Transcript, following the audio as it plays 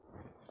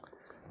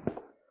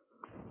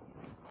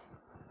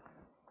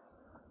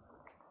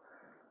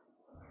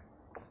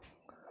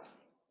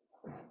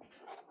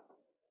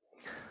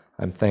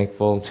I'm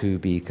thankful to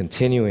be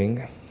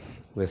continuing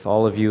with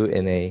all of you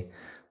in a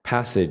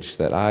passage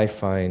that I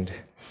find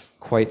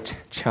quite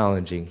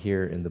challenging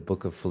here in the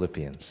book of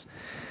Philippians.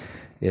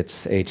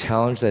 It's a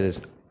challenge that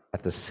is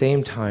at the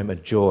same time a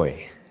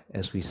joy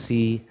as we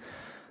see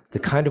the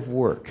kind of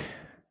work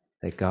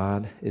that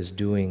God is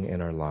doing in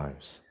our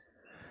lives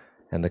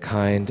and the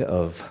kind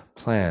of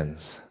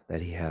plans that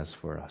He has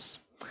for us.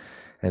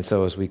 And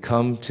so as we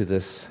come to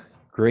this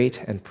great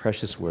and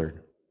precious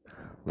word,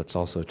 let's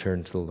also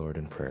turn to the Lord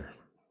in prayer.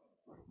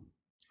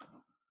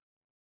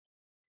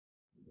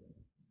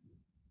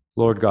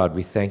 Lord God,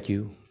 we thank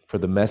you for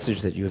the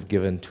message that you have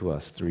given to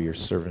us through your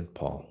servant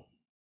Paul,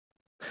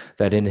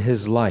 that in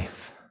his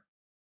life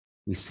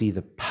we see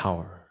the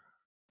power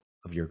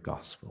of your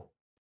gospel.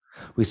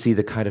 We see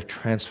the kind of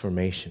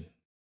transformation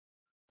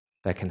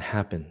that can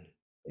happen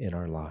in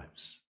our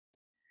lives.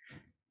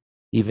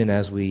 Even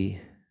as we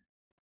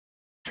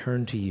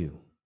turn to you,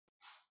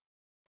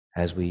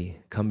 as we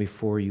come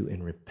before you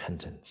in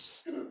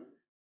repentance,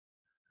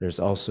 there's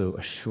also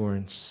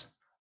assurance,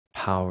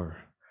 power,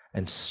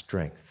 and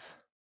strength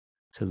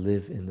to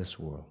live in this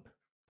world.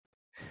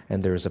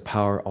 And there is a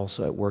power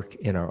also at work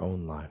in our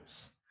own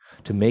lives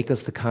to make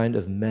us the kind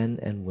of men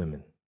and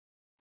women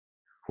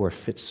who are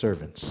fit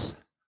servants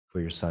for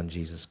your Son,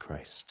 Jesus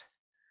Christ,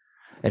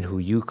 and who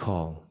you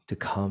call to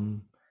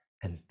come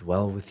and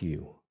dwell with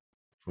you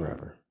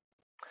forever.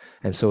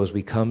 And so as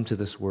we come to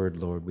this word,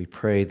 Lord, we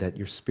pray that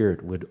your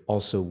Spirit would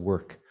also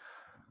work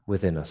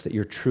within us, that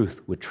your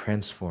truth would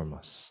transform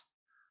us,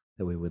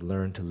 that we would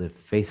learn to live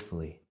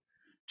faithfully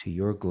to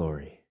your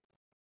glory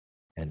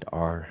and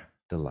our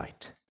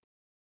delight.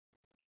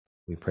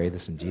 We pray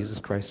this in Jesus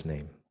Christ's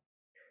name.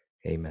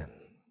 Amen.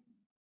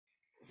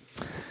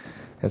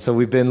 And so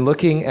we've been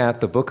looking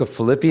at the book of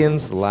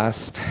Philippians the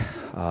last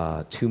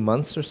 2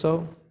 months or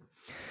so.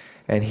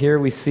 And here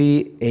we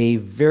see a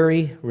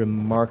very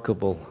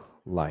remarkable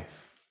life.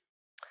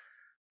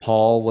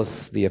 Paul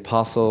was the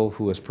apostle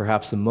who was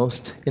perhaps the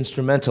most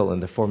instrumental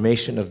in the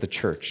formation of the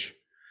church,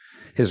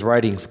 his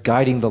writings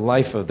guiding the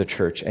life of the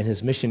church, and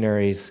his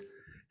missionaries'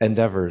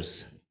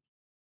 endeavors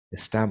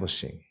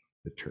establishing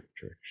the church.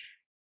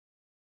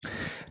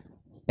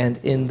 And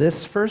in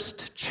this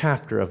first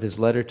chapter of his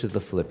letter to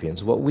the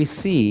Philippians, what we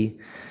see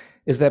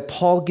is that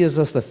Paul gives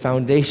us the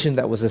foundation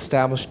that was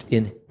established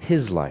in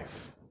his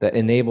life that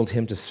enabled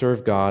him to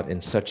serve God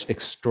in such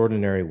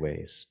extraordinary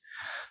ways.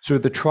 Through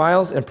the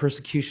trials and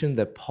persecution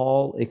that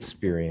Paul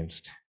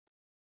experienced,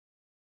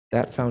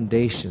 that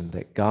foundation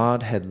that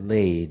God had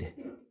laid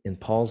in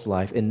Paul's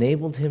life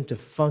enabled him to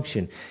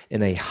function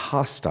in a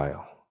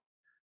hostile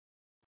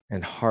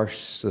and harsh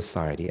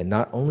society, and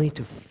not only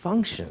to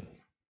function,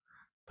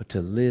 but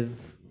to live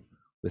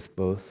with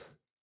both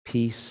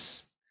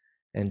peace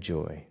and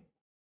joy.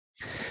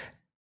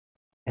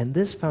 And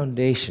this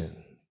foundation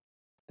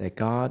that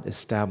God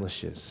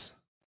establishes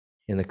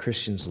in the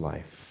Christian's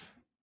life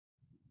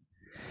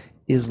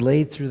is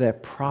laid through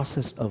that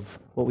process of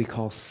what we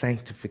call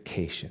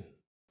sanctification.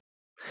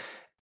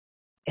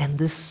 And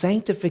this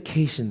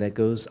sanctification that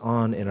goes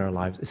on in our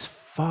lives is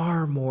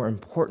far more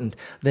important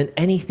than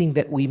anything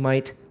that we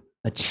might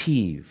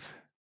achieve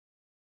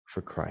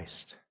for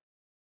Christ.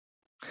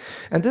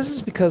 And this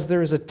is because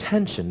there is a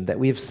tension that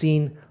we have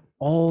seen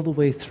all the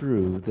way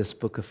through this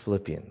book of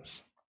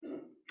Philippians.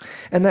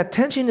 And that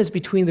tension is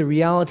between the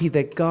reality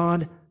that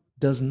God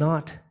does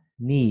not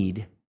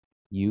need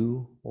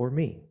you or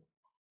me,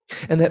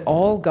 and that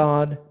all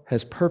God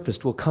has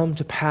purposed will come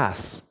to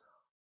pass,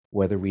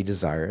 whether we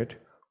desire it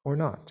or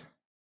not.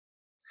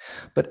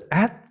 But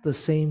at the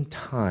same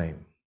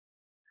time,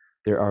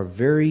 there are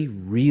very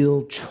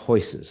real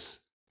choices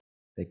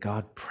that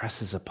God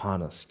presses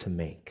upon us to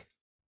make.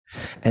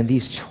 And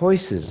these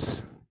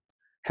choices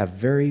have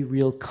very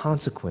real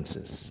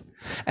consequences.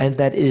 And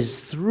that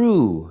is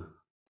through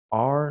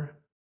our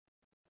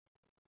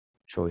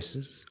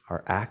choices,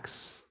 our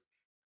acts,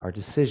 our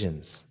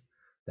decisions,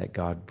 that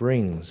God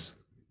brings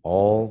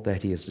all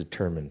that He has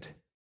determined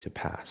to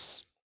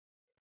pass.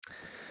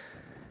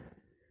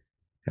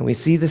 And we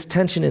see this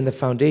tension in the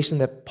foundation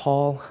that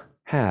Paul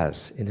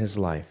has in his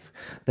life,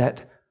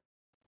 that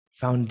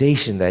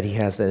foundation that he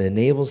has that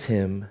enables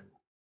him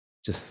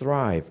to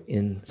thrive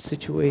in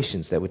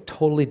situations that would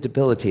totally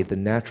debilitate the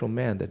natural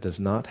man that does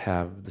not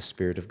have the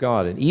Spirit of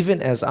God. And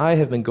even as I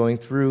have been going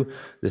through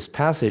this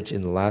passage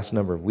in the last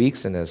number of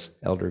weeks, and as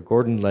Elder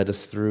Gordon led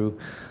us through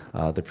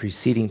the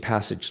preceding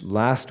passage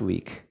last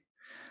week,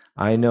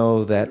 I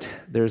know that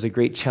there's a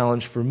great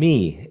challenge for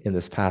me in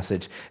this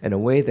passage, and a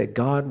way that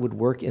God would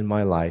work in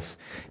my life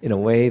in a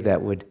way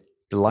that would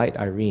delight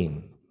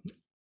Irene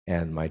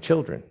and my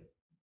children.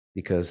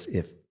 Because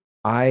if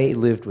I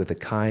lived with a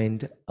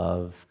kind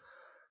of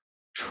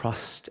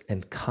trust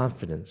and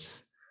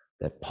confidence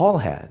that Paul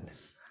had,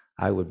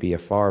 I would be a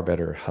far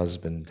better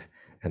husband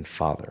and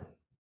father.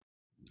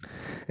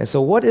 And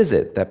so what is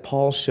it that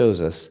Paul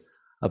shows us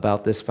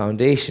about this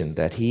foundation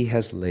that he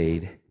has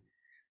laid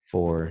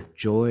for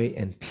joy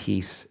and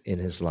peace in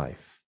his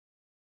life?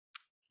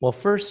 Well,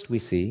 first we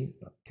see,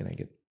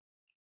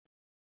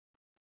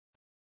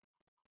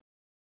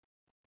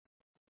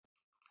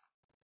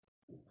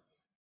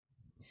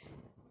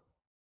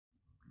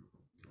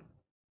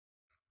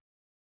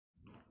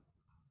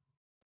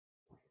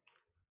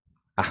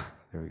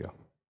 There we go.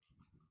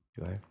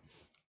 Do I?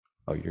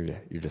 Oh,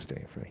 you're just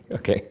doing it for me.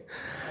 Okay.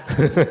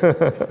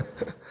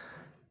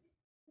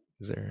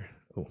 Is there?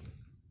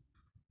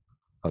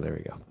 Oh, there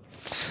we go.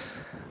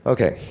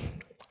 Okay.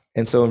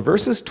 And so in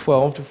verses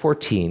 12 to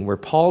 14, where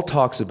Paul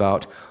talks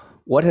about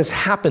what has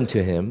happened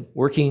to him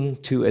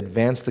working to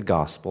advance the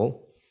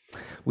gospel,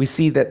 we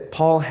see that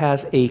Paul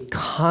has a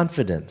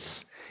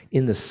confidence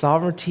in the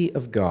sovereignty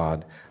of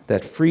God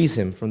that frees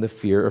him from the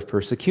fear of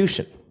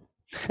persecution.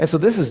 And so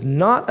this is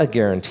not a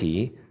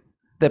guarantee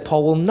that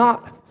Paul will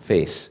not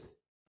face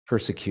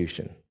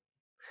persecution,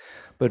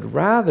 but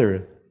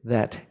rather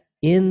that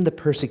in the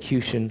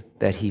persecution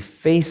that he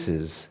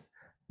faces,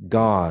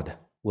 God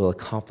will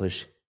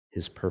accomplish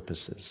his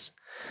purposes.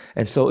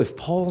 And so if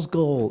Paul's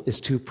goal is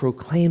to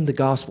proclaim the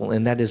gospel,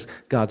 and that is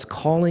God's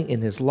calling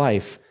in his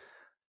life,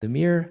 the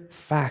mere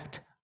fact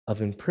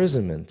of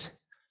imprisonment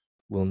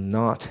will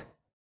not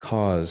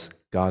cause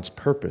God's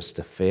purpose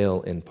to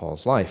fail in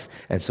Paul's life.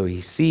 And so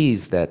he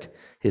sees that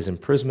his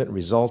imprisonment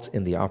results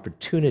in the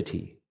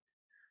opportunity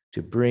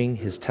to bring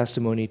his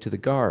testimony to the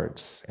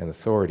guards and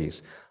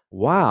authorities,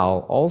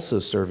 while also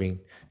serving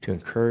to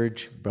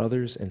encourage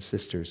brothers and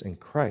sisters in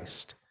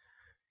Christ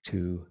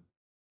to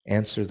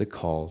answer the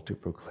call to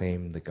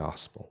proclaim the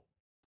gospel.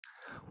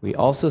 We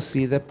also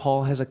see that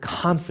Paul has a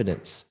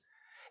confidence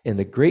in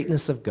the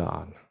greatness of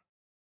God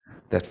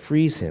that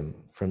frees him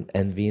from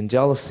envy and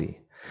jealousy.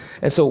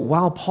 And so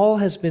while Paul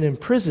has been in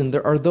prison,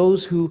 there are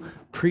those who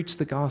preach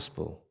the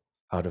gospel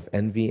out of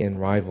envy and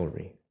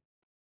rivalry.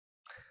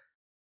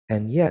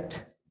 And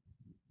yet,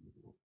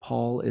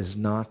 Paul is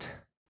not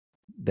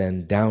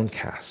then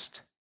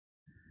downcast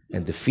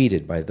and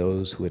defeated by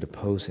those who would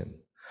oppose him,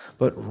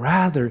 but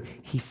rather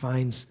he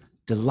finds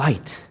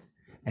delight,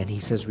 and he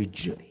says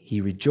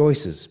he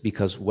rejoices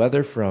because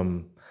whether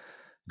from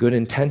good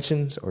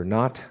intentions or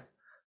not,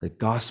 the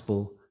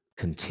gospel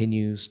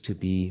continues to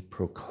be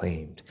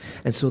proclaimed.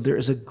 And so there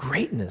is a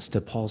greatness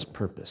to Paul's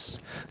purpose.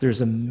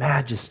 There's a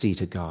majesty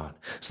to God,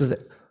 so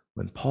that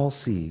when Paul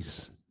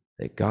sees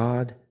that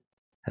God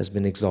has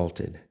been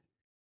exalted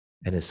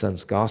and his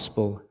son's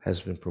gospel has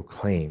been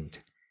proclaimed,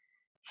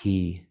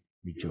 he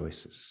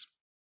rejoices.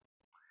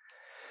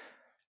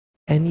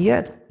 And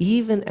yet,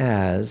 even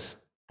as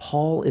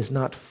Paul is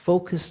not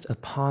focused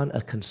upon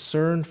a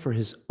concern for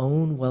his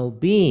own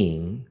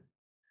well-being,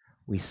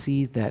 we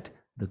see that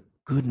the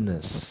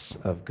goodness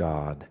of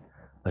God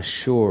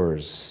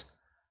assures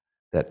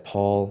that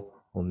Paul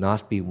will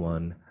not be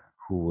one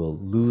who will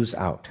lose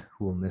out,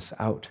 who will miss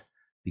out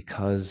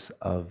because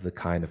of the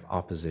kind of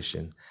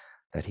opposition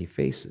that he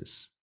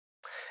faces.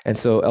 And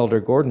so Elder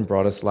Gordon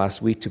brought us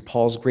last week to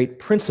Paul's great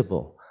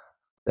principle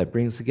that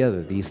brings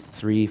together these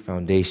three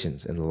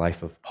foundations in the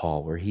life of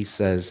Paul, where he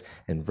says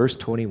in verse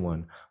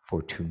 21,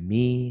 "For to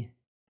me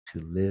to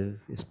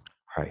live is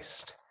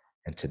Christ,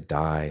 and to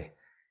die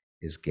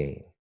is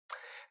gain."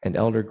 And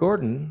Elder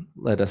Gordon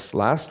led us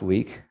last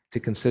week to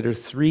consider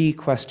three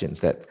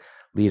questions that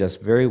lead us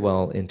very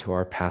well into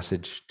our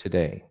passage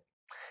today.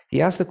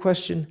 He asked the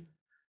question,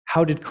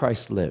 how did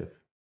Christ live?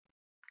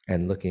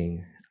 And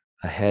looking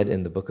ahead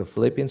in the book of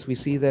Philippians, we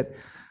see that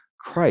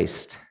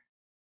Christ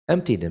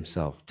emptied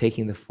himself,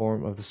 taking the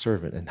form of the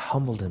servant, and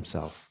humbled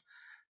himself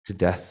to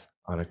death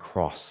on a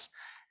cross.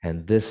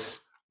 And this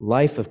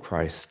life of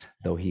Christ,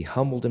 though he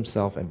humbled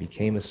himself and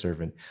became a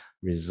servant,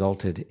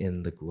 resulted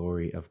in the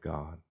glory of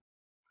God.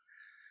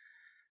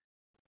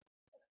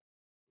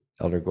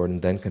 Elder Gordon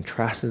then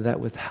contrasted that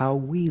with how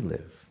we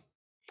live.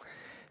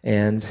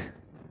 And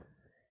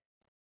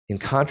in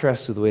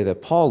contrast to the way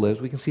that Paul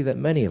lives, we can see that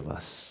many of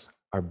us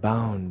are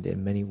bound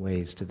in many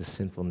ways to the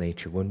sinful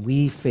nature. When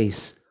we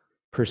face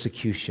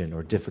persecution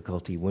or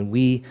difficulty, when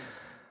we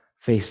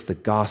face the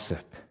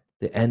gossip,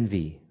 the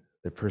envy,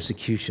 the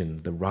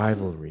persecution, the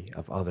rivalry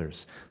of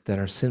others, that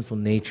our sinful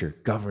nature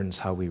governs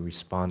how we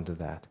respond to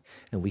that,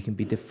 and we can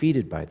be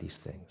defeated by these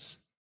things.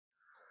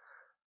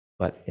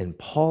 But in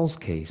Paul's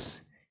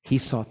case, he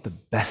sought the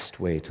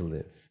best way to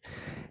live.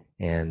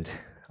 And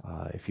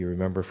if you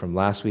remember from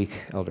last week,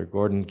 Elder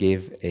Gordon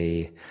gave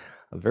a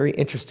very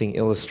interesting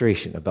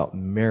illustration about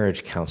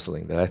marriage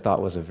counseling that I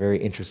thought was a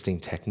very interesting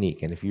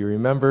technique. And if you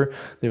remember,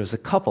 there was a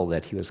couple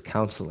that he was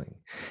counseling,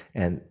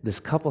 and this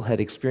couple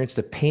had experienced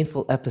a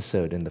painful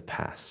episode in the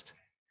past.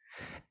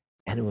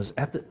 And it was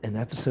an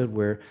episode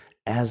where,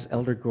 as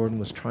Elder Gordon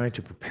was trying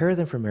to prepare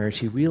them for marriage,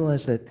 he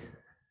realized that,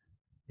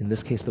 in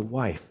this case, the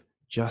wife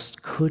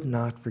just could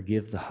not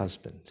forgive the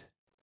husband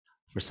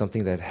for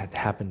something that had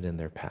happened in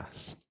their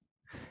past,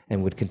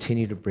 and would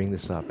continue to bring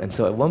this up. And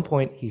so at one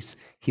point,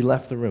 he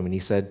left the room and he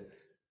said,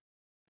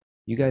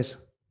 "You guys,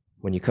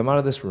 when you come out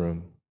of this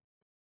room,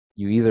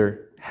 you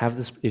either have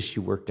this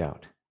issue worked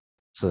out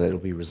so that it'll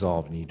be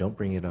resolved and you don't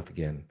bring it up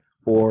again,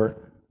 or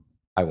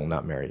I will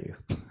not marry you."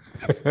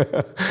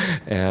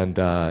 And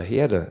he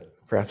had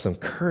perhaps some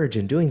courage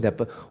in doing that.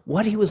 But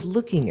what he was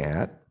looking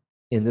at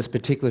in this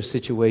particular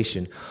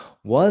situation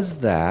was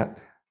that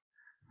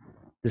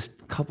this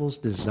couple's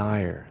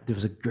desire, there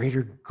was a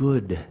greater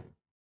good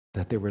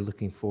that they were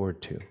looking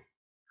forward to,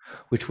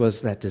 which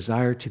was that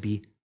desire to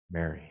be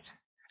married.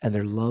 and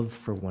their love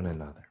for one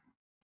another.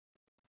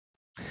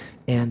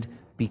 And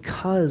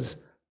because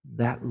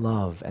that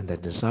love and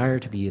that desire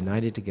to be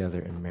united together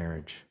in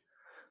marriage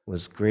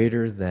was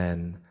greater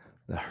than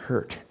the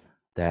hurt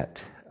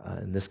that,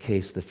 in this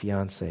case, the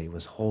fiancé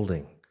was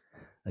holding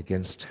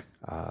against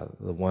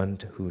the one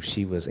to who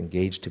she was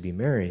engaged to be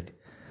married,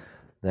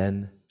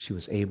 then she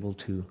was able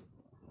to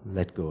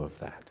let go of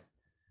that.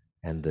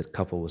 And the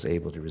couple was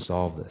able to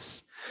resolve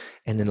this.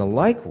 And in a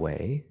like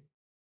way,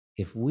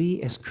 if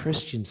we as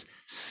Christians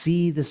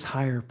see this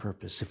higher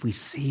purpose, if we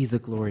see the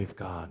glory of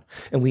God,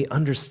 and we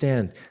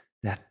understand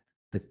that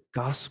the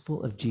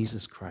gospel of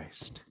Jesus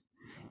Christ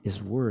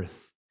is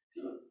worth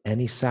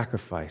any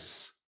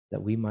sacrifice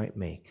that we might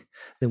make,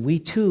 then we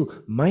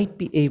too might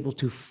be able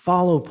to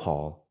follow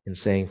Paul in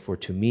saying, "For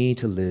to me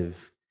to live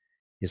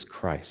is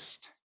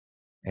Christ,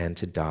 and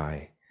to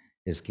die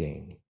is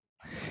gain."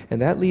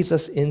 And that leads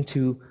us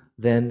into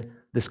then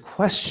this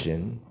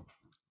question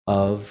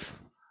of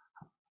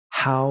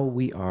how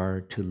we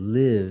are to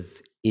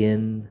live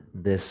in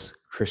this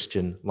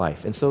Christian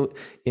life. And so,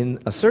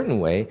 in a certain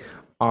way,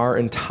 our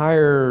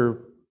entire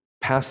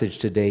passage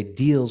today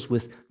deals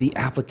with the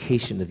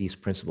application of these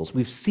principles.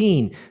 We've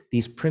seen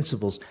these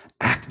principles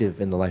active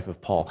in the life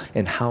of Paul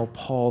and how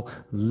Paul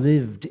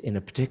lived in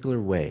a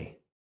particular way,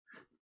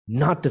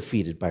 not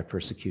defeated by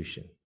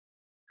persecution,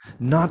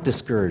 not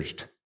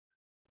discouraged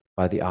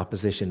by the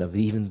opposition of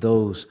even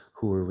those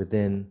who were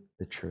within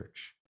the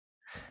church,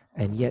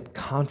 and yet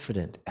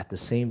confident at the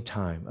same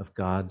time of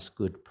God's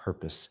good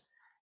purpose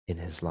in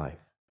his life.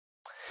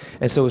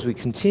 And so as we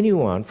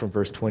continue on from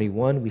verse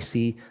 21, we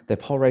see that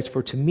Paul writes,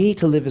 "For to me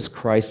to live is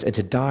Christ, and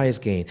to die is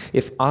gain.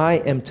 If I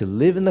am to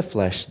live in the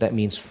flesh, that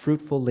means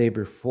fruitful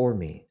labor for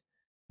me.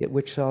 Yet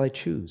which shall I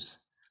choose?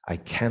 I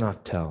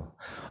cannot tell.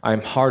 I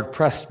am hard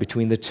pressed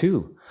between the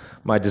two.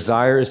 My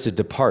desire is to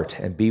depart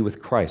and be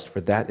with Christ,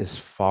 for that is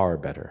far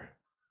better.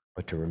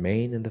 But to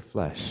remain in the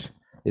flesh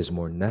is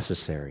more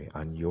necessary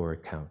on your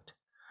account.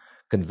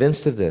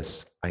 Convinced of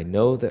this, I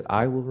know that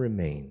I will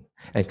remain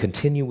and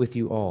continue with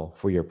you all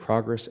for your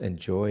progress and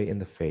joy in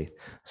the faith,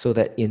 so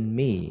that in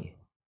me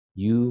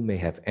you may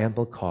have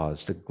ample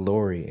cause to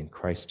glory in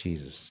Christ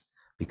Jesus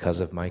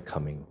because of my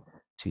coming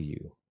to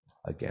you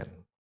again."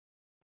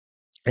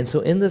 And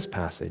so in this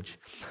passage,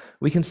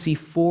 we can see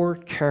four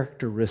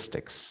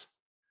characteristics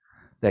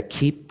that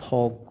keep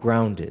Paul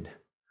grounded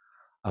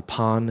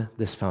upon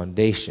this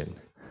foundation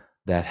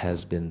that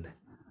has been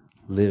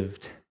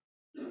lived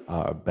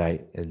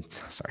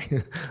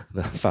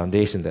the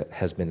foundation that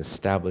has been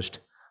established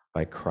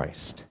by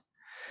Christ.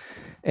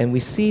 And we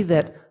see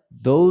that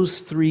those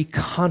three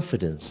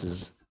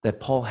confidences that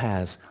Paul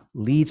has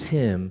leads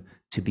him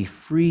to be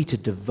free to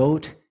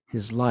devote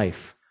his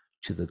life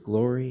to the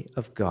glory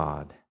of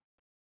God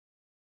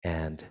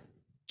and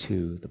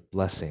to the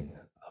blessing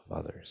of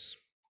others.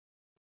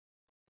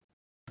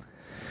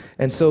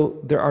 And so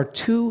there are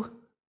two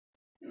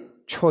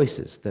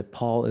choices that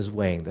Paul is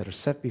weighing that are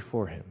set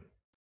before him.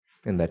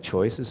 And that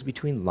choice is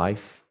between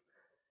life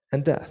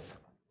and death.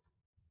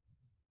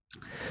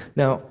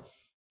 Now,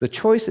 the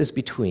choice is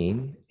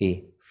between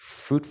a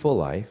fruitful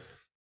life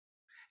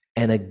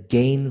and a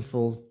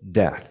gainful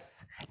death.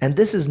 And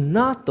this is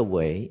not the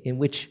way in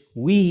which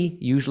we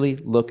usually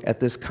look at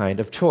this kind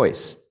of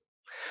choice.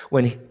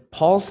 When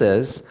Paul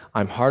says,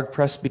 "I'm hard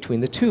pressed between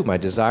the two. My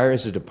desire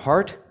is to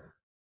depart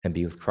and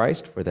be with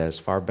Christ, for that is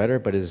far better,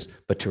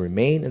 but to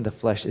remain in the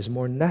flesh is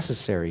more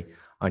necessary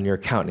on your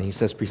account." And he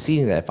says,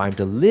 preceding that, if I'm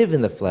to live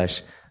in the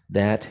flesh,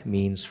 that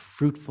means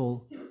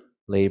fruitful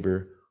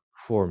labor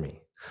for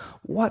me.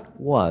 What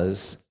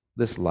was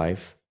this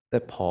life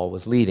that Paul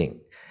was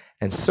leading?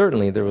 And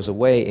certainly there was a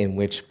way in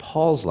which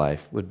Paul's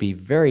life would be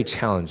very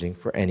challenging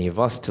for any of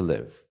us to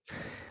live.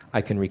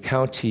 I can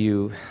recount to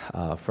you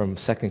from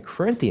 2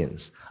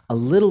 Corinthians a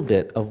little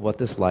bit of what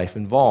this life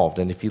involved.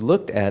 And if you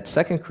looked at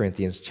 2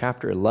 Corinthians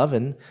chapter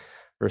 11,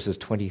 verses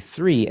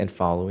 23 and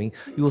following,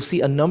 you will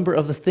see a number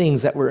of the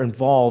things that were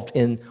involved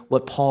in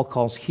what Paul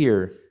calls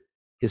here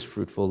his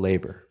fruitful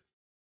labor.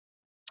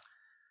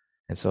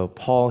 And so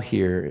Paul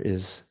here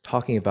is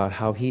talking about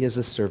how he is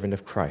a servant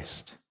of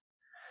Christ.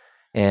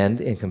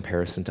 And in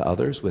comparison to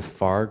others, with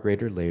far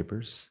greater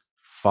labors,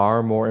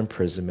 far more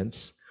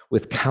imprisonments,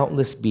 with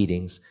countless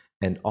beatings,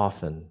 and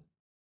often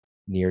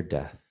near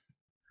death.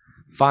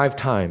 5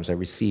 times I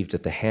received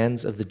at the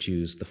hands of the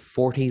Jews the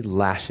 40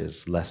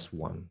 lashes less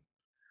one.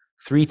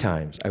 3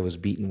 times I was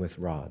beaten with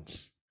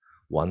rods.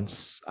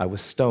 Once I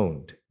was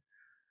stoned.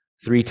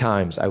 3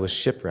 times I was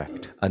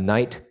shipwrecked. A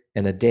night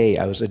and a day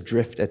I was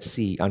adrift at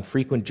sea, on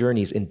frequent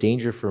journeys, in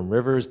danger from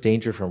rivers,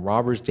 danger from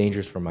robbers,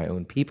 dangers from my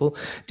own people,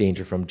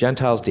 danger from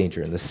Gentiles,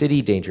 danger in the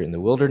city, danger in the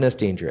wilderness,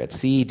 danger at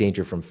sea,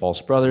 danger from false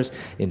brothers,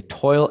 in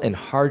toil and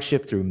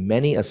hardship through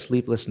many a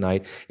sleepless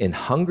night, in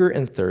hunger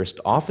and thirst,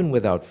 often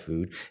without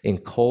food, in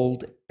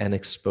cold and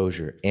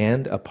exposure.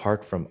 And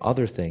apart from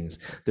other things,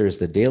 there is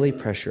the daily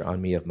pressure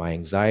on me of my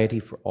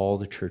anxiety for all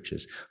the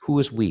churches. Who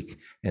is weak,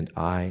 and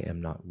I am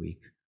not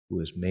weak?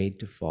 Who is made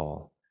to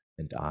fall,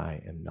 and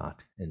I am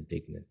not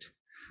indignant?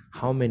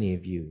 How many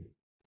of you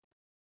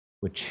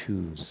would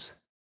choose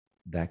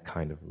that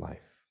kind of life.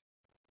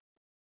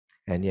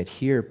 And yet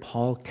here,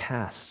 Paul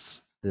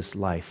casts this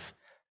life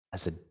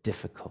as a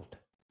difficult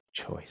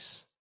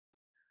choice.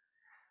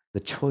 The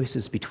choice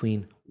is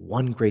between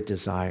one great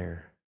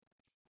desire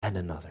and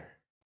another.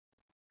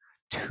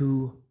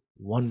 Two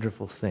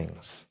wonderful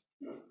things.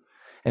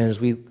 And as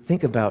we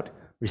think about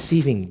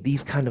receiving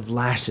these kind of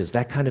lashes,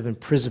 that kind of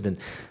imprisonment,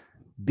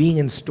 being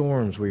in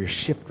storms where you're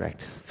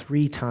shipwrecked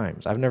 3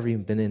 times. I've never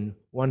even been in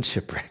one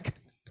shipwreck.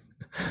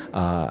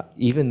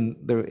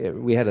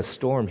 We had a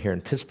storm here in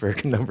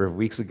Pittsburgh a number of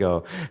weeks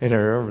ago, and I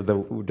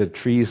remember the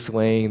trees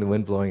swaying, the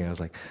wind blowing, and I was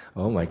like,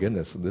 "Oh my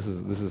goodness, this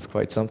is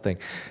quite something."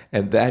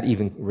 And that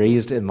even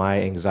raised in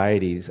my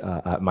anxieties,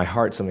 my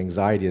heart, some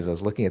anxiety as I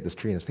was looking at this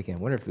tree, and I was thinking, "I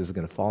wonder if this is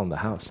going to fall in the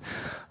house."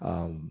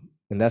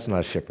 And that's not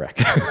a shipwreck.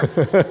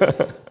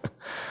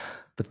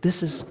 But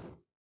this is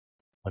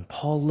when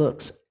Paul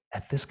looks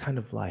at this kind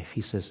of life,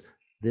 he says,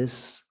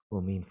 "This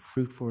will mean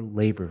fruitful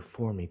labor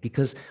for me,"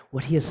 because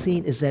what he has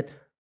seen is that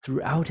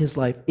throughout his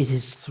life, it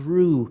is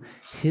through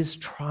his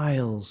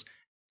trials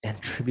and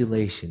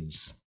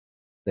tribulations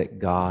that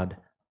God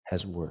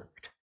has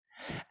worked.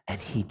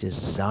 And he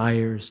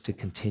desires to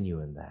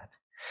continue in that.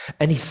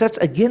 And he sets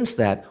against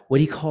that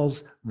what he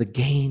calls the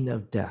gain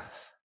of death.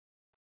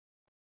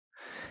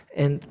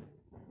 And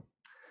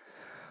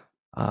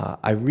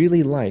I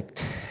really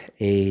liked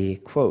a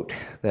quote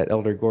that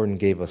Elder Gordon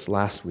gave us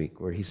last week,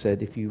 where he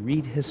said, "If you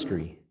read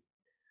history,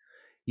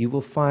 you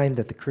will find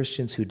that the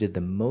Christians who did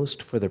the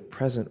most for the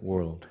present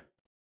world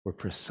were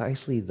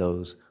precisely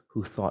those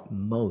who thought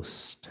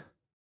most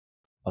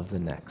of the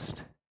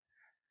next."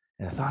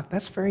 And I thought,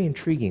 that's very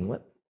intriguing.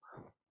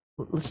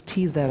 Let's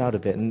tease that out a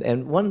bit.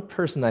 And one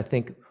person I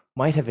think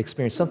might have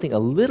experienced something a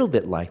little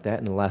bit like that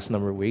in the last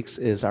number of weeks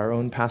is our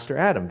own Pastor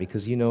Adam,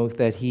 because you know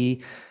that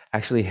he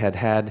actually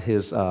had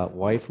his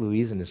wife,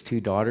 Louise, and his 2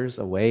 daughters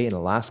away in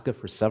Alaska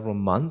for several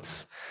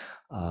months.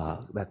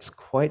 That's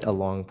quite a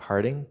long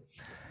parting.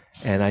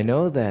 And I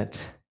know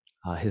that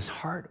his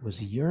heart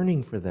was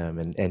yearning for them,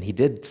 and he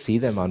did see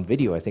them on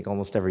video, I think,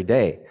 almost every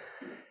day.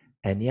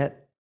 And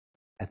yet,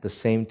 at the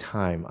same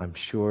time, I'm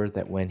sure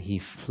that when he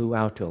flew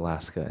out to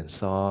Alaska and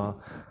saw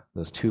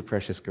those 2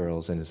 precious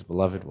girls and his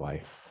beloved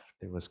wife,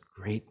 there was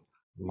great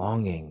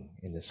longing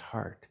in his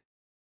heart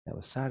that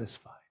was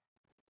satisfied.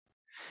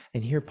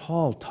 And here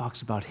Paul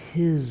talks about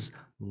his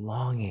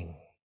longing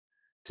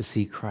to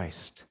see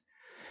Christ.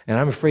 And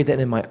I'm afraid that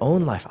in my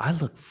own life, I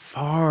look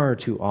far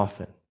too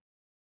often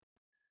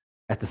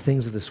at the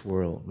things of this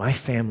world, my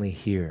family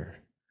here,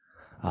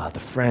 the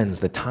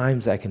friends, the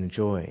times I can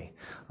enjoy.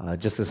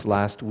 Just this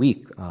last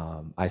week,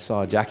 I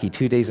saw Jackie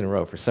 2 days in a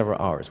row for several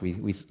hours.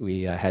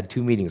 We had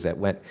 2 meetings that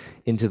went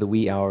into the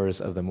wee hours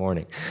of the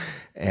morning.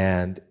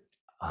 And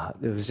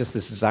there was just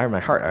this desire in my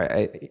heart.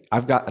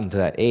 I've gotten to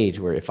that age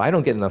where if I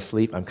don't get enough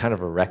sleep, I'm kind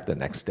of a wreck the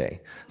next day.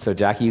 So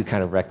Jackie, you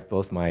kind of wrecked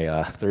both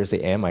my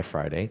Thursday and my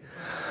Friday.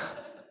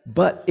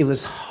 But it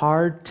was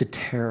hard to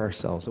tear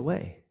ourselves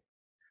away.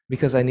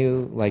 Because I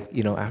knew,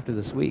 after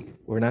this week,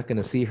 we're not going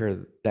to see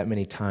her that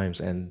many times.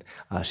 And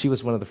she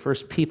was one of the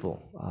first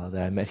people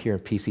that I met here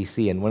at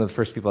PCC, and one of the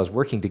first people I was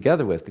working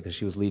together with because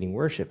she was leading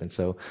worship. And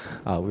so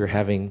we were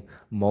having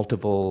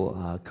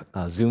multiple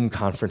Zoom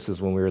conferences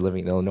when we were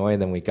living in Illinois,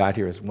 and then we got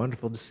here. It was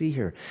wonderful to see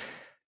her.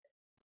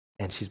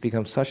 And she's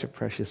become such a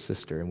precious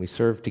sister. And we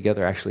serve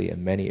together actually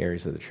in many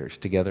areas of the church,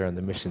 together on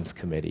the missions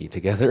committee,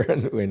 together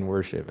in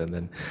worship. And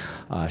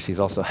then she's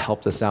also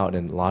helped us out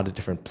in a lot of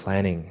different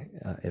planning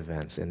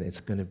events. And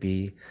it's going to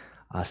be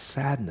a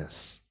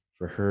sadness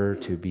for her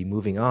to be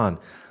moving on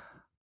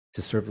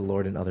to serve the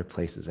Lord in other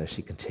places as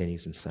she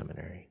continues in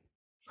seminary.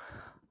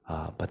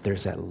 But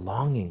there's that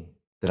longing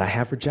that I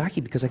have for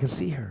Jackie because I can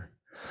see her.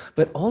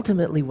 But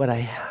ultimately, what I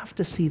have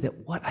to see,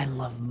 that what I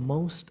love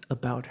most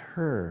about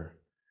her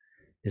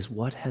is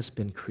what has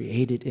been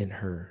created in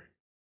her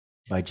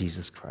by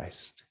Jesus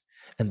Christ.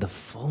 And the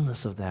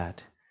fullness of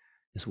that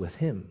is with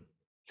him.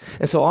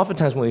 And so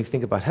oftentimes when we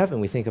think about heaven,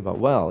 we think about,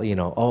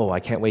 I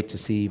can't wait to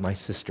see my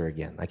sister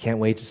again. I can't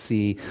wait to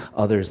see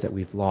others that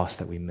we've lost,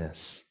 that we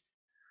miss.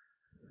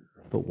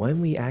 But when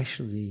we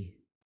actually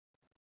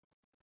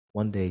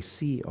one day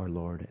see our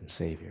Lord and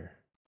Savior,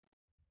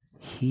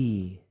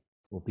 he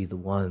will be the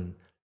one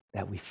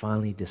that we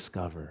finally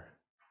discover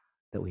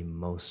that we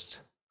most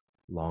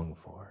long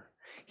for.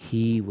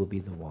 He will be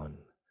the one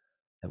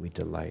that we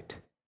delight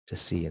to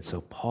see. And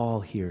so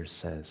Paul here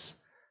says,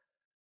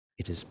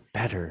 it is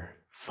better,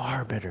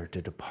 far better,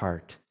 to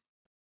depart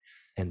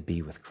and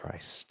be with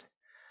Christ.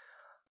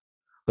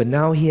 But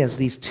now he has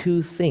these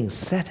 2 things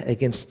set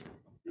against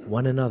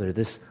one another,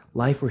 this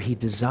life where he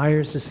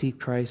desires to see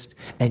Christ,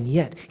 and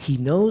yet he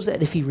knows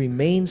that if he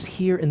remains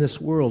here in this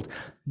world,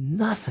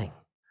 nothing,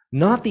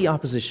 not the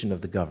opposition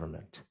of the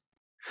government,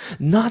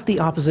 not the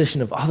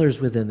opposition of others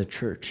within the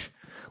church,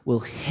 will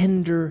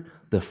hinder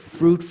the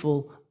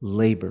fruitful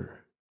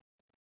labor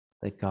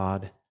that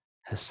God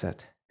has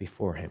set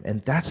before him.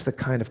 And that's the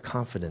kind of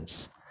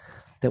confidence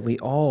that we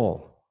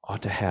all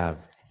ought to have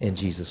in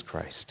Jesus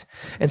Christ.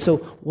 And so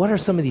what are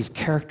some of these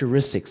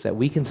characteristics that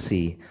we can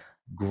see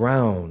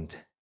ground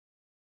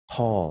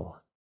Paul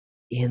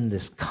in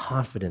this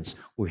confidence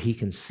where he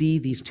can see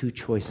these two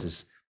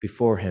choices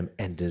before him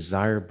and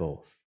desire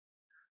both,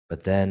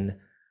 but then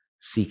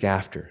seek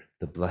after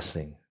the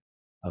blessing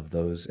of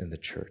those in the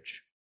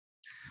church.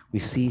 We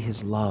see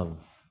his love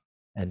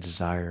and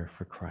desire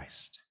for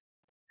Christ.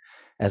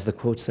 As the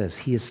quote says,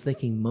 he is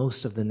thinking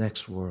most of the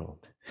next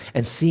world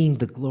and seeing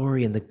the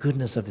glory and the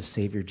goodness of his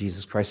Savior,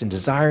 Jesus Christ, and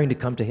desiring to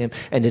come to him,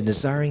 and in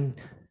desiring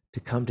to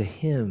come to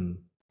him,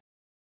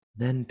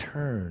 then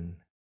turn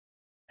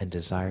and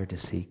desire to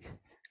seek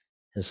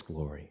his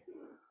glory,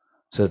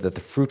 so that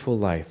the fruitful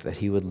life that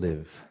he would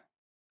live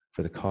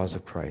for the cause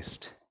of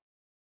Christ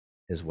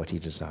is what he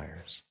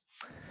desires.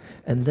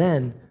 And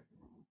then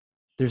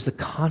there's the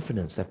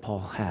confidence that Paul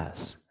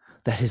has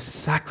that his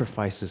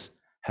sacrifices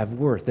have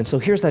worth. And so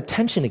here's that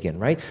tension again,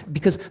 right?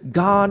 Because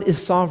God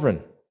is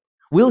sovereign.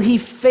 Will he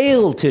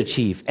fail to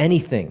achieve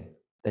anything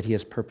that he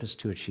has purposed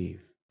to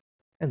achieve?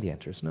 And the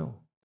answer is no.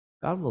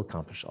 God will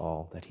accomplish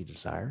all that he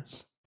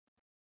desires.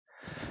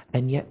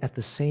 And yet at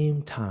the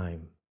same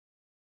time,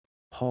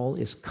 Paul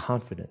is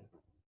confident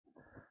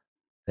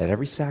that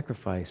every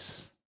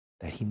sacrifice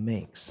that he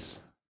makes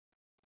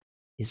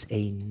is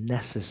a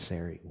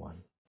necessary one,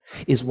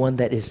 is one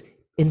that is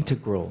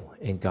integral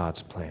in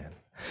God's plan,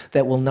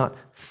 that will not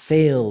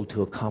fail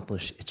to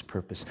accomplish its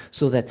purpose,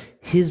 so that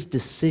his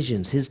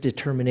decisions, his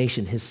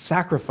determination, his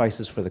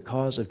sacrifices for the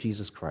cause of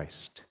Jesus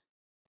Christ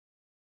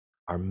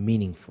are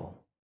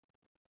meaningful,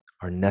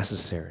 are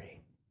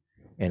necessary,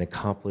 and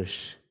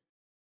accomplish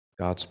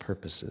God's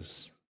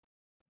purposes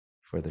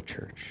for the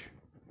church.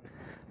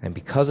 And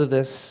because of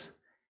this,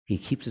 he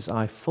keeps his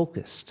eye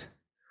focused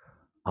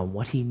on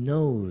what he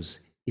knows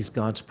is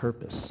God's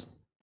purpose.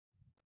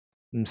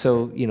 And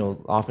so,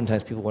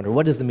 oftentimes people wonder,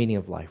 what is the meaning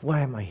of life? What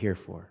am I here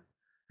for?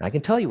 And I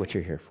can tell you what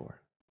you're here for.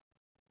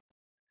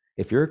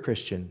 If you're a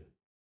Christian,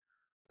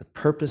 the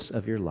purpose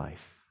of your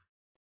life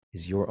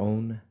is your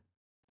own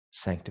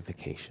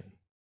sanctification.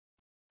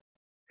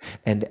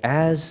 And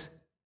as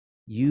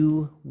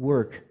you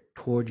work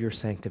toward your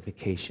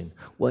sanctification,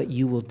 what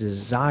you will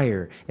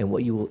desire and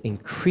what you will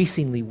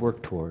increasingly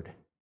work toward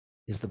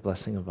is the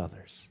blessing of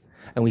others.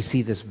 And we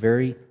see this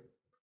very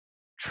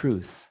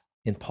truth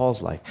in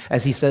Paul's life.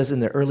 As he says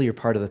in the earlier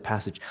part of the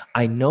passage,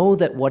 I know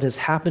that what has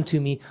happened to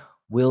me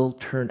will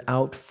turn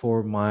out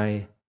for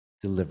my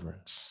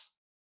deliverance.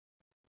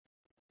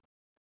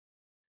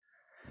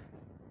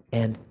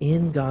 And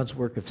in God's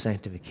work of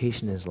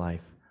sanctification in his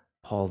life,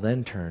 Paul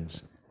then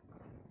turns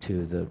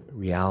to the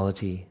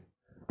reality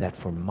that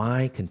for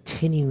my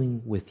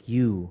continuing with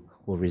you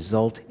will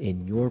result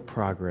in your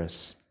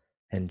progress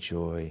and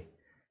joy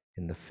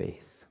in the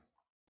faith.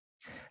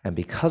 And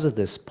because of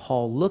this,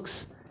 Paul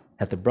looks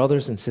at the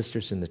brothers and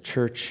sisters in the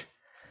church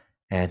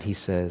and he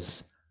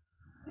says,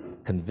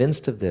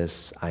 convinced of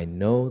this, I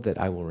know that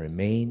I will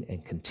remain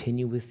and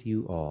continue with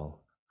you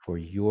all for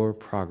your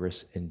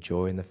progress and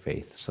joy in the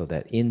faith, so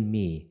that in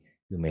me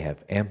you may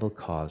have ample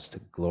cause to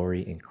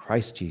glory in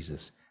Christ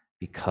Jesus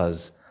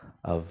because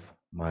of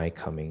my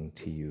coming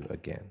to you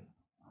again.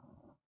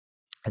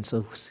 And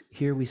so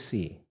here we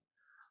see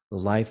the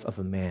life of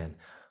a man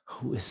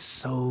who is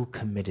so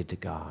committed to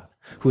God,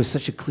 who has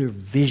such a clear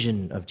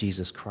vision of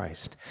Jesus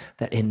Christ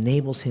that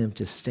enables him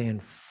to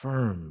stand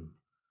firm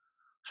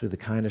through the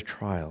kind of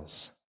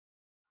trials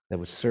that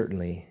would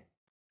certainly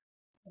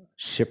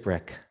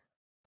shipwreck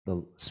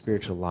the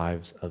spiritual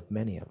lives of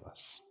many of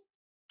us.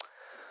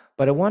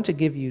 But I want to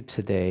give you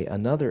today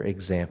another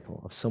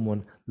example of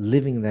someone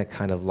living that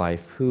kind of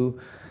life who,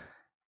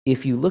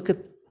 if you look at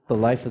the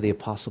life of the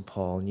Apostle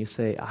Paul and you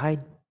say, I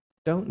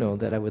don't know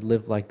that I would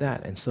live like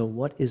that, and so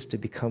what is to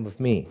become of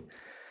me?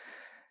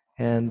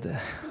 And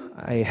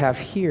I have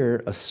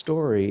here a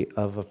story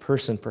of a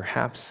person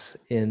perhaps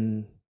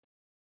in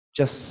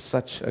just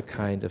such a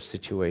kind of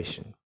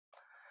situation.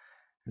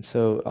 And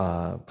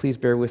so please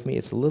bear with me.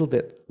 It's a little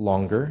bit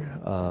longer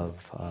of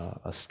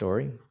a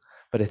story,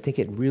 but I think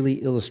it really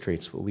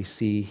illustrates what we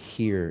see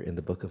here in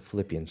the book of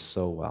Philippians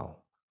so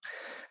well.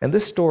 And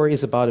this story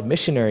is about a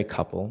missionary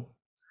couple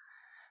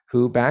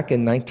who back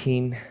in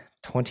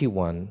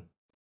 1921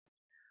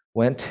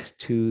 went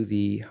to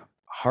the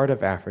heart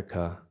of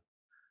Africa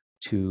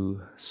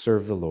to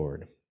serve the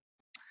Lord.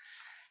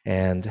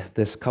 And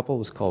this couple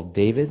was called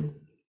David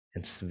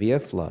and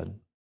Svea Flood,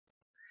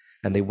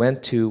 and they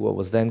went to what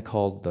was then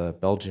called the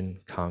Belgian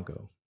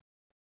Congo.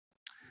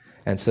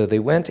 And so they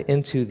went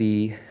into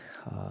the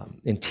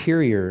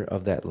interior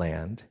of that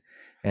land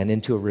and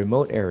into a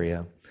remote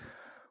area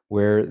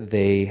where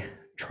they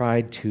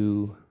tried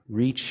to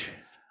reach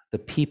the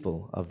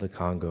people of the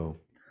Congo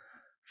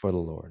for the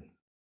Lord.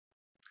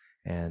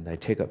 And I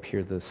take up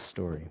here this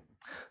story.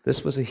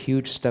 This was a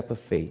huge step of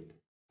faith.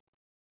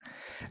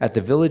 At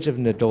the village of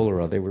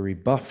Ndolera, they were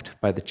rebuffed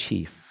by the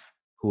chief,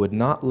 who would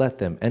not let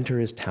them enter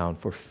his town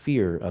for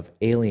fear of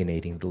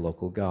alienating the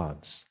local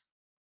gods.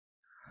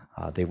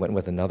 They went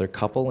with another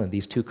couple, and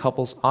these two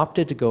couples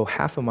opted to go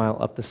half a mile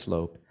up the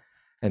slope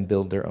and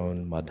build their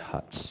own mud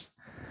huts.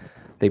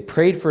 They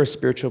prayed for a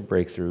spiritual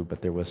breakthrough,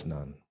 but there was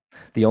none.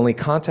 The only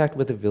contact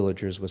with the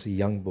villagers was a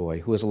young boy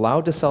who was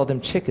allowed to sell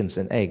them chickens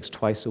and eggs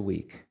twice a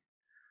week.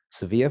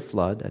 Sevilla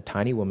Flood, a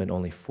tiny woman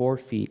only 4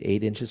 feet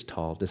 8 inches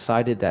tall,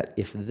 decided that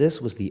if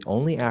this was the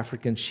only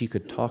African she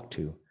could talk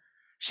to,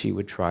 she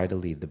would try to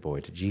lead the boy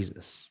to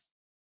Jesus.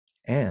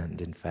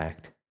 And, in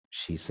fact,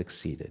 she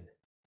succeeded.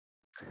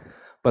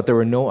 But there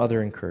were no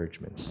other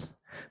encouragements.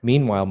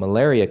 Meanwhile,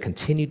 malaria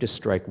continued to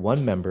strike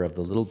one member of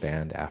the little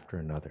band after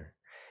another.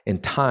 In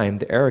time,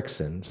 the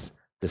Ericksons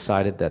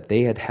decided that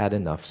they had had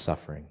enough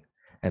suffering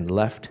and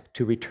left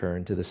to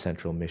return to the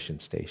central mission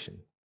station.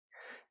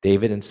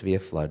 David and Sevilla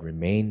Flood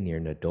remained near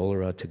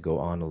Ndolera to go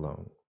on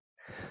alone.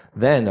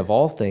 Then, of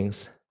all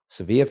things,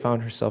 Sevilla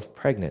found herself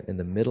pregnant in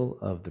the middle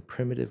of the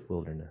primitive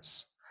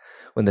wilderness.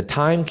 When the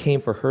time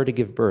came for her to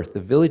give birth, the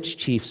village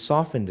chief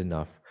softened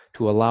enough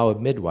to allow a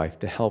midwife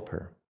to help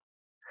her.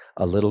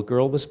 A little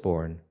girl was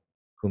born,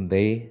 whom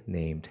they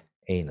named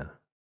Anna.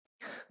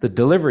 The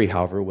delivery,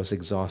 however, was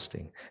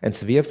exhausting, and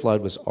Sevilla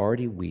Flood was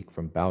already weak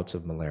from bouts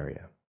of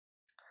malaria.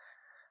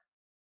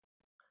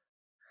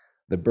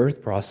 The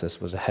birth process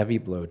was a heavy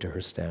blow to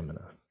her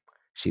stamina.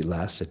 She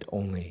lasted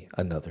only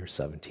another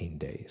 17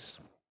 days.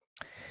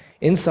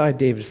 Inside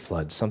David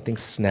Flood, something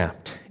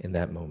snapped in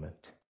that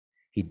moment.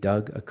 He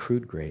dug a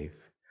crude grave,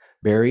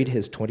 buried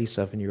his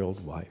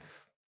 27-year-old wife,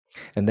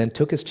 and then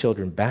took his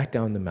children back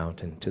down the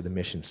mountain to the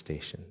mission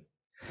station.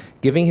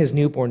 Giving his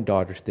newborn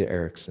daughter to the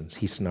Ericksons,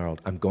 he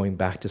snarled, "I'm going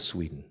back to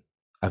Sweden.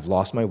 I've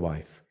lost my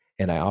wife,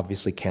 and I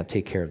obviously can't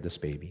take care of this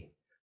baby.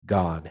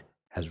 God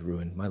has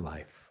ruined my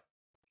life."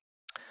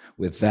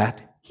 With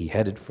that, he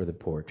headed for the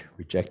port,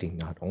 rejecting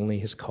not only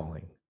his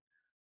calling,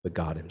 but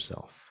God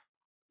himself.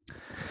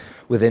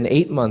 Within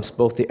 8 months,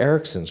 both the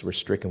Ericksons were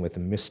stricken with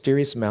a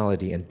mysterious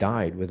malady and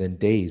died within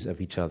days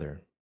of each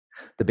other.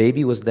 The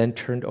baby was then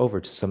turned over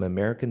to some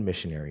American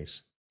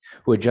missionaries,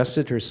 who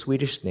adjusted her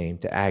Swedish name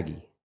to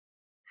Aggie,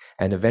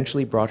 and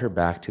eventually brought her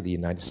back to the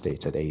United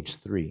States at age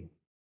 3.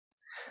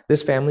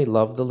 This family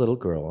loved the little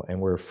girl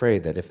and were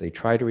afraid that if they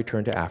tried to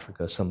return to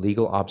Africa, some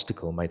legal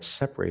obstacle might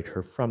separate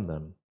her from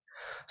them.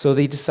 So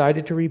they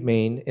decided to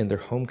remain in their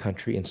home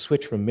country and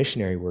switch from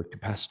missionary work to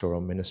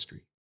pastoral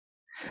ministry.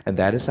 And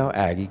that is how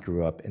Aggie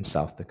grew up in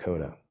South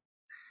Dakota.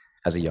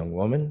 As a young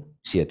woman,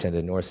 she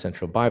attended North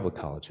Central Bible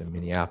College in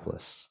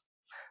Minneapolis.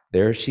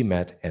 There she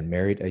met and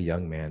married a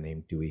young man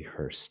named Dewey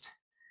Hurst.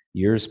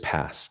 Years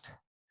passed.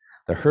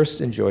 The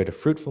Hursts enjoyed a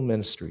fruitful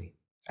ministry.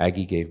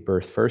 Aggie gave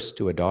birth first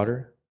to a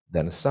daughter,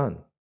 then a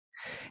son.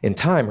 In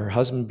time, her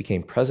husband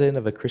became president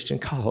of a Christian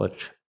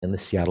college in the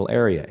Seattle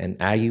area,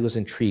 and Aggie was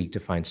intrigued to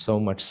find so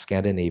much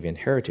Scandinavian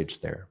heritage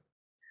there.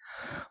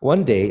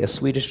 One day, a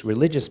Swedish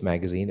religious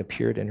magazine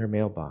appeared in her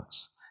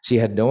mailbox. She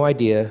had no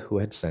idea who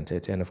had sent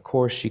it, and of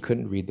course, she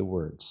couldn't read the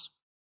words.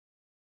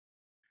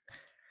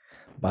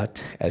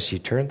 But as she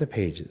turned the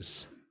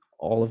pages,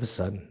 all of a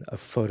sudden, a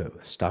photo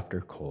stopped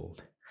her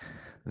cold.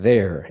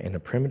 There, in a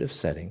primitive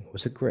setting,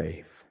 was a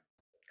grave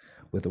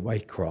with a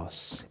white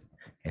cross,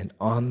 and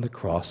on the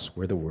cross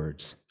were the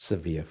words,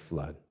 Sevilla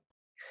Flood.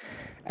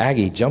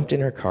 Aggie jumped in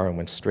her car and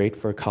went straight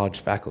for a college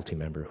faculty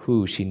member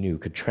who she knew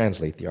could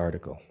translate the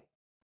article.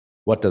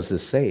 "What does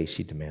this say?"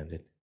 she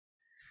demanded.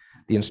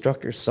 The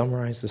instructor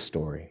summarized the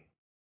story.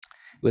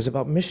 It was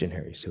about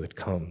missionaries who had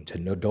come to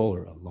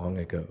Ndolera long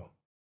ago,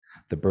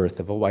 the birth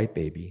of a white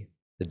baby,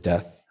 the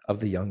death of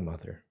the young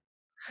mother,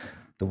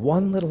 the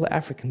one little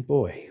African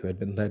boy who had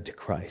been led to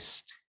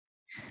Christ,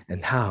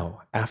 and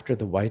how, after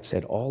the whites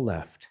had all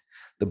left,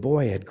 the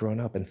boy had grown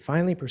up and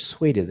finally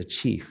persuaded the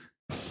chief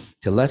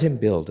to let him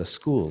build a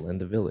school in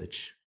the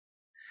village.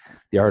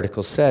 The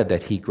article said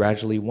that he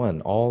gradually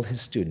won all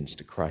his students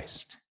to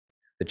Christ.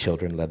 The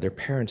children led their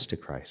parents to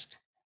Christ.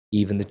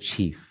 Even the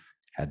chief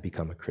had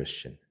become a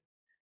Christian.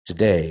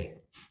 Today,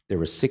 there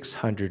were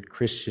 600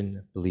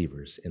 Christian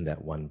believers in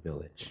that one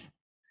village,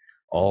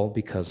 all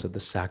because of the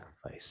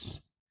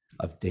sacrifice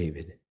of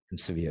David and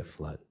Sevilla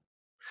Flood.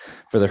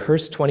 For the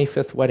Hurst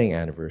 25th wedding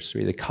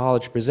anniversary, the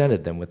college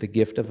presented them with the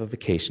gift of a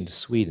vacation to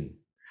Sweden.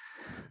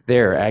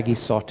 There, Aggie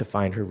sought to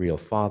find her real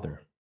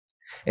father.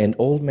 An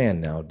old man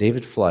now,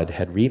 David Flood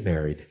had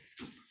remarried,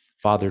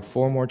 fathered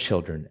 4 more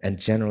children, and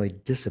generally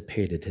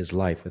dissipated his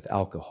life with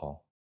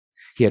alcohol.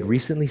 He had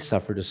recently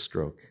suffered a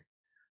stroke.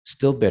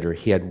 Still bitter,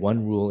 he had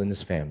one rule in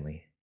his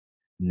family: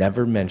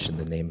 never mention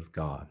the name of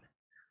God,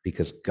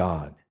 because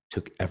God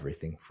took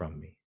everything from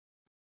me.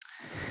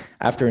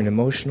 After an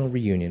emotional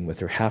reunion with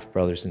her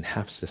half-brothers and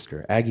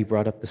half-sister, Aggie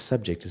brought up the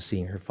subject of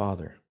seeing her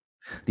father.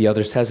 The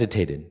others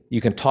hesitated.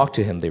 "You can talk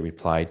to him," they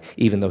replied,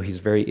 "even though he's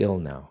very ill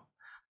now.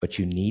 But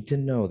you need to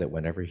know that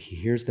whenever he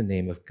hears the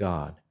name of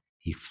God,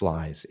 he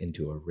flies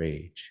into a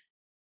rage."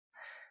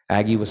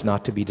 Aggie was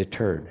not to be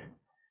deterred.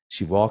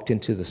 She walked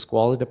into the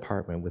squalid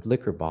apartment with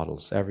liquor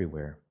bottles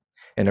everywhere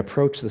and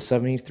approached the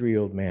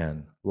 73-year-old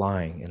man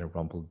lying in a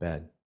rumpled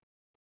bed.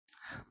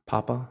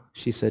 "Papa,"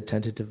 she said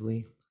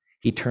tentatively.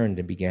 He turned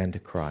and began to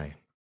cry.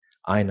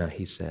 "Ina,"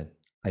 he said,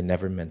 "I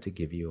never meant to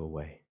give you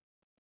away."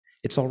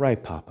 "It's all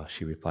right, Papa,"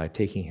 she replied,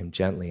 taking him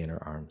gently in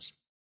her arms.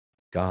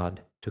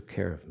 "God took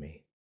care of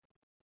me."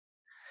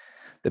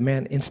 The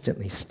man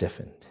instantly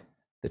stiffened.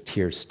 The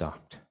tears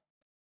stopped.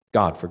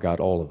 God forgot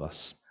all of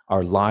us.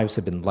 Our lives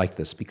have been like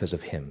this because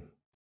of him.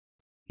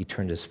 He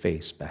turned his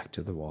face back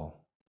to the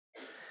wall.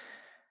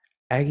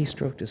 Aggie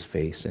stroked his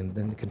face and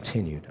then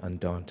continued,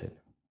 undaunted.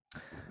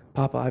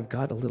 Papa, I've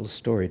got a little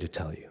story to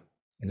tell you,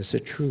 and it's a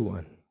true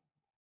one.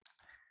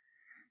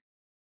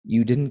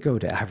 You didn't go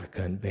to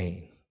Africa in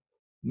vain.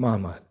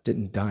 Mama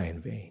didn't die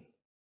in vain.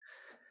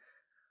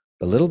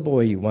 The little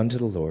boy you won to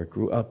the Lord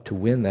grew up to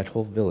win that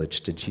whole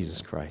village to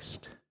Jesus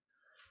Christ.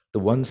 The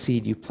one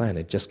seed you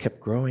planted just kept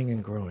growing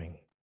and growing.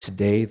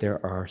 Today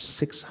there are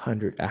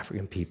 600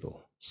 African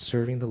people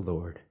serving the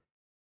Lord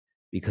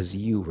because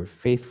you were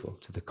faithful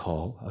to the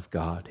call of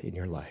God in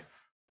your life.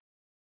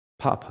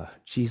 Papa,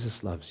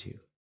 Jesus loves you.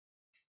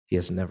 He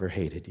has never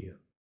hated you.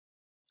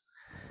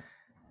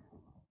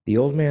 The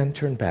old man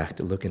turned back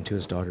to look into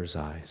his daughter's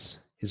eyes.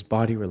 His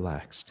body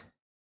relaxed.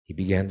 He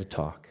began to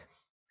talk.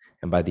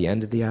 And by the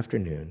end of the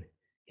afternoon,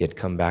 he had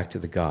come back to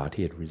the God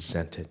he had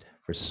resented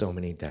for so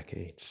many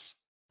decades.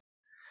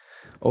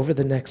 Over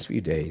the next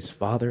few days,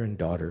 father and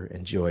daughter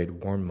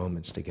enjoyed warm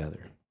moments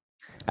together.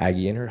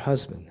 Aggie and her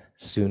husband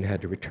soon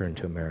had to return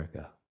to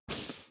America.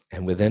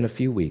 And within a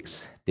few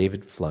weeks,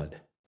 David Flood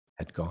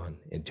had gone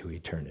into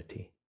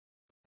eternity.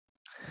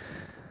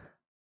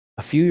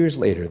 A few years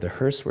later, the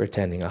Hearsts were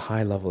attending a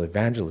high-level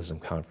evangelism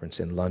conference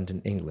in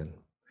London, England,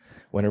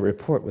 when a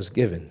report was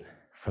given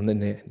from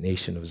the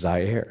nation of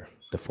Zaire,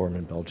 the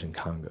former Belgian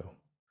Congo.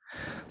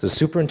 The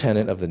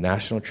superintendent of the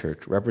national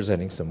church,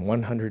 representing some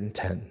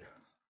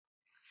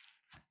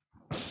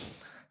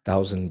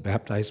 110,000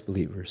 baptized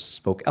believers,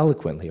 spoke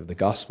eloquently of the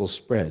gospel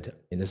spread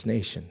in his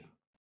nation.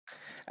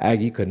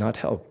 Aggie could not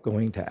help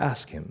going to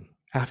ask him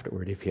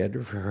afterward if he had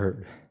ever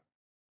heard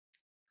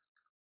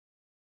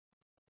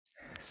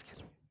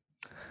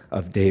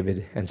of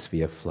David and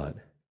Svea Flood.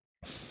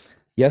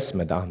 Yes,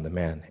 madame, the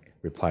man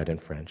replied in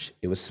French.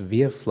 It was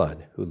Svea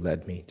Flood who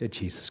led me to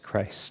Jesus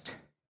Christ.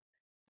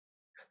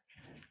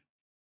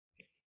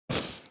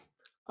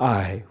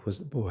 I was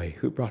the boy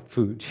who brought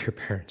food to your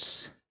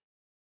parents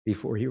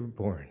before you were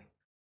born.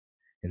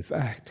 In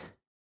fact,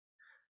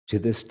 to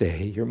this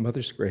day, your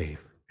mother's grave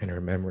and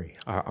her memory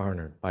are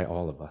honored by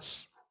all of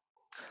us.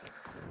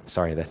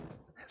 Sorry, that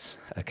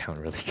account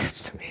really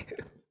gets to me.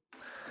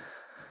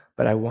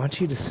 But I want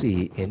you to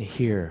see and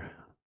hear,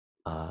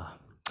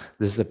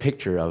 this is a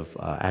picture of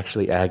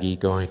actually Aggie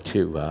going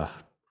to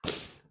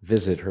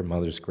visit her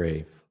mother's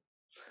grave.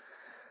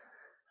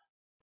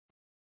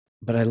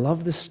 But I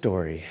love this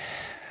story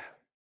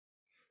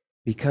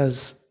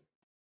because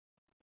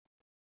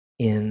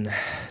in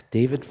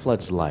David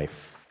Flood's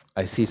life,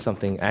 I see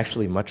something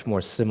actually much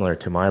more similar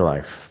to my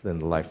life than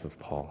the life of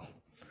Paul.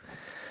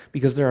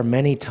 Because there are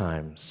many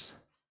times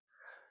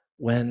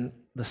when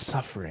the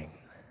suffering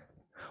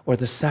or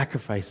the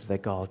sacrifices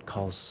that God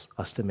calls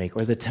us to make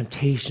or the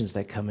temptations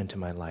that come into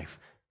my life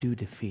do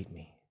defeat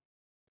me.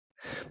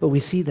 But we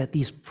see that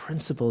these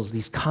principles,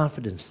 these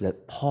confidence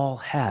that Paul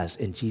has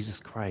in Jesus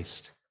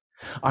Christ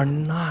are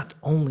not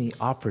only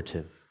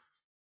operative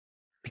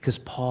because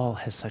Paul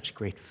has such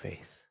great faith,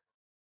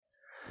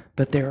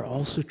 but they are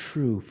also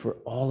true for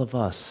all of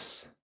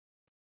us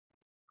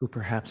who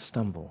perhaps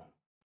stumble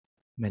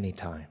many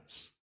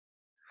times,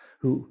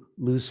 who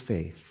lose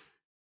faith,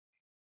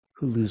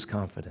 who lose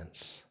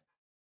confidence.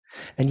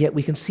 And yet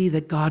we can see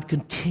that God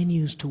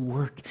continues to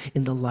work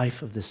in the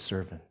life of this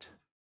servant.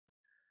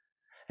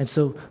 And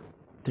so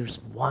there's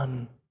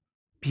one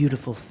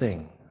beautiful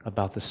thing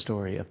about the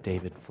story of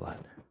David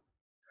Flood.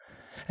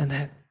 And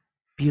that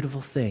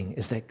beautiful thing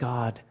is that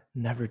God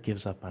never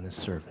gives up on his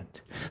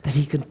servant, that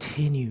he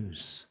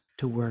continues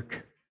to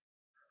work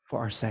for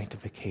our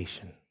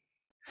sanctification.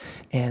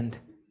 And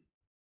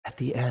at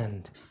the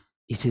end,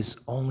 it is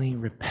only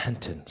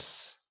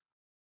repentance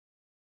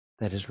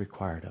that is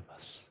required of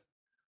us.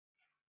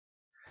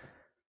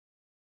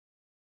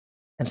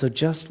 And so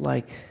just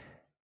like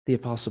the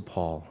Apostle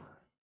Paul,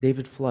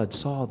 David Flood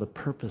saw the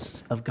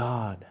purpose of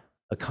God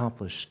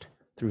accomplished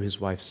through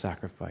his wife's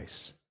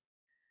sacrifice.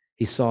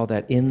 He saw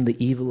that in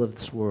the evil of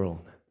this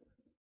world,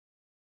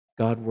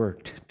 God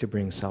worked to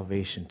bring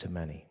salvation to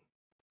many.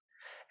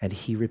 And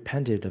he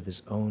repented of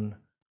his own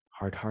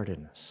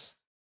hard-heartedness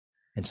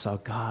and saw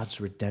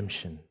God's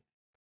redemption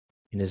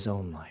in his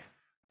own life.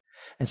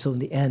 And so in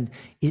the end,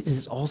 it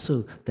is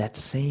also that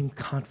same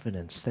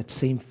confidence, that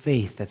same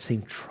faith, that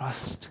same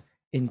trust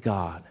in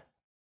God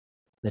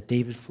that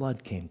David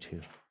Flood came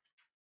to,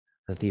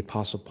 that the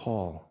Apostle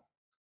Paul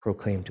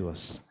proclaimed to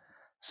us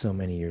so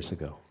many years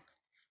ago.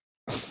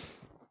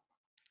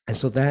 And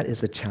so that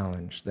is the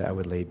challenge that I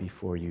would lay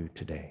before you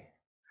today.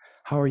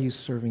 How are you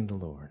serving the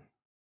Lord?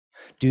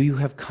 Do you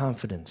have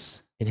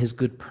confidence in his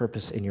good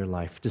purpose in your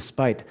life,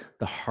 despite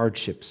the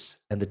hardships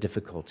and the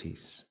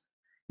difficulties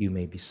you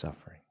may be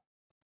suffering?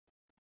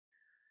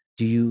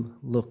 Do you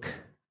look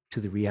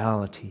to the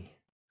reality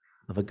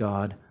of a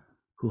God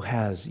who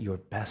has your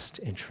best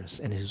interests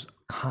and is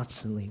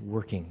constantly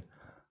working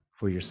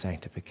for your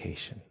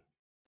sanctification?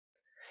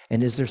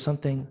 And is there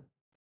something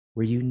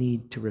where you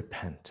need to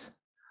repent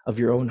of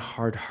your own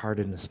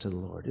hard-heartedness to the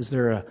Lord? Is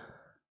there a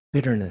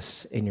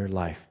bitterness in your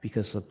life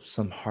because of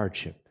some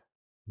hardship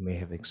you may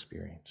have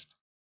experienced?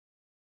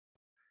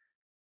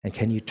 And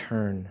can you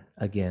turn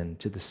again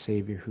to the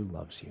Savior who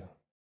loves you?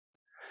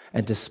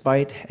 And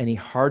despite any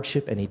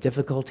hardship, any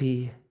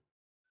difficulty,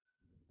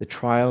 the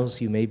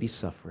trials you may be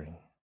suffering,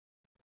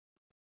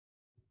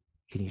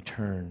 can you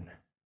turn,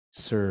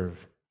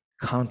 serve,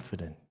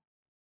 confident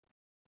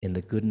in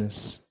the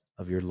goodness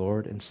of your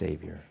Lord and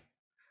Savior,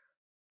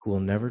 who will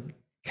never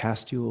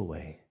cast you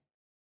away,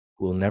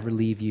 who will never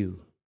leave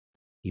you,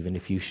 even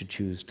if you should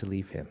choose to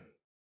leave him?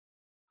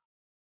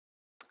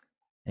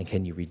 And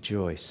can you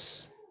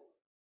rejoice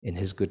in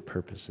his good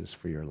purposes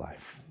for your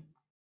life?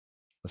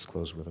 Let's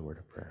close with a word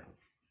of prayer.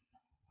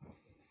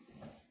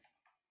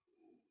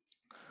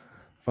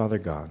 Father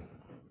God,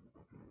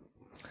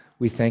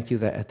 we thank you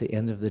that at the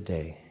end of the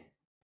day,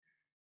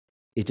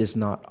 it is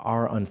not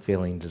our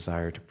unfailing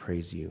desire to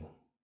praise you,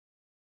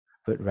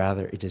 but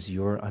rather it is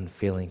your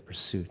unfailing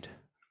pursuit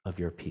of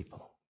your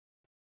people.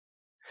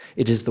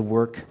 It is the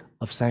work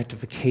of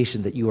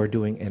sanctification that you are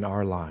doing in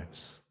our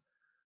lives,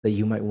 that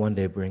you might one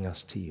day bring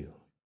us to you.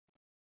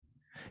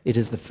 It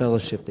is the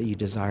fellowship that you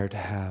desire to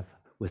have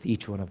with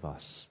each one of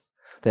us,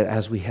 that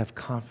as we have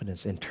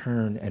confidence and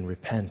turn and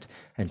repent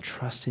and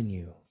trust in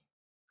you,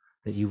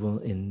 that you will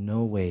in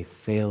no way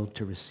fail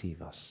to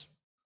receive us,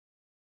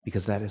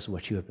 because that is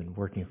what you have been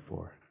working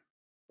for,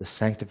 the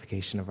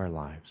sanctification of our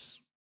lives,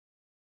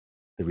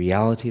 the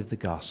reality of the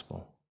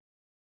gospel,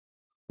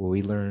 where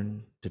we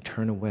learn to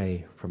turn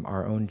away from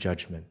our own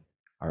judgment,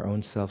 our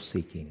own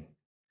self-seeking,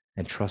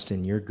 and trust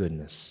in your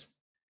goodness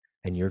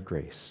and your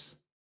grace,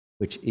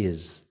 which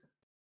is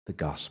the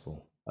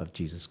gospel of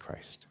Jesus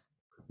Christ.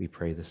 We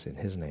pray this in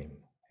his name.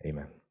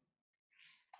 Amen.